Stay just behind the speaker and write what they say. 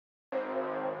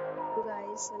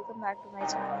guys, welcome back to my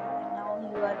channel and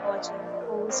now you are watching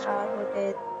 4-star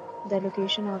hotel. The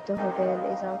location of the hotel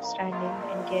is outstanding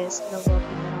and guests love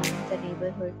walking around the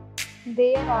neighborhood.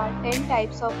 There are 10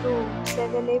 types of rooms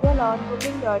available on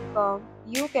booking.com.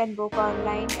 You can book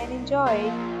online and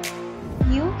enjoy it.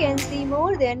 You can see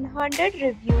more than 100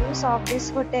 reviews of this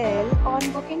hotel on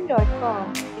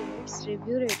booking.com. Its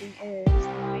review rating is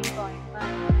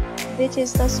 9.1, which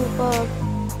is the superb.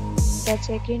 The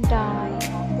check-in time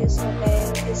of this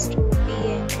hotel is 2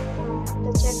 p.m.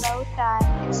 The checkout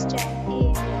time is 10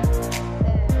 a.m.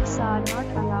 Pets are not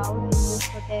allowed in this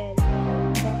hotel.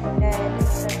 The hotel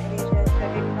accepts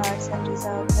credit cards and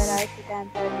reserves the right to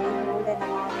temporarily hold an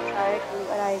amount prior to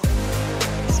arrival.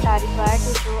 Guests are required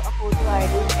to show a photo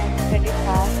ID and credit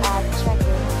card at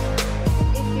check-in.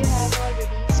 If you have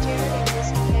already stayed in this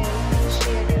hotel, please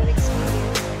share your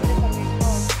experience in the comment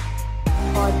box.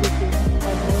 For booking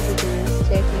or more details,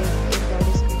 check link in the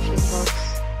description box.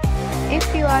 If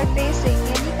you are facing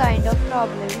any kind of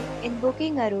problem in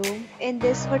booking a room in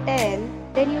this hotel,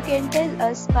 then you can tell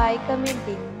us by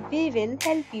commenting. We will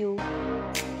help you.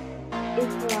 If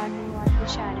you are new on the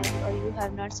channel or you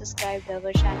have not subscribed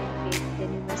our channel yet,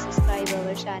 then you must subscribe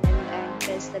our channel and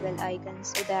press the bell icon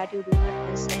so that you do not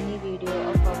miss any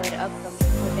video of our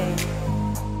upcoming hotel.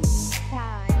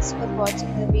 Thanks for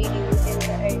watching the video till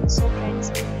the end. So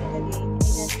friends,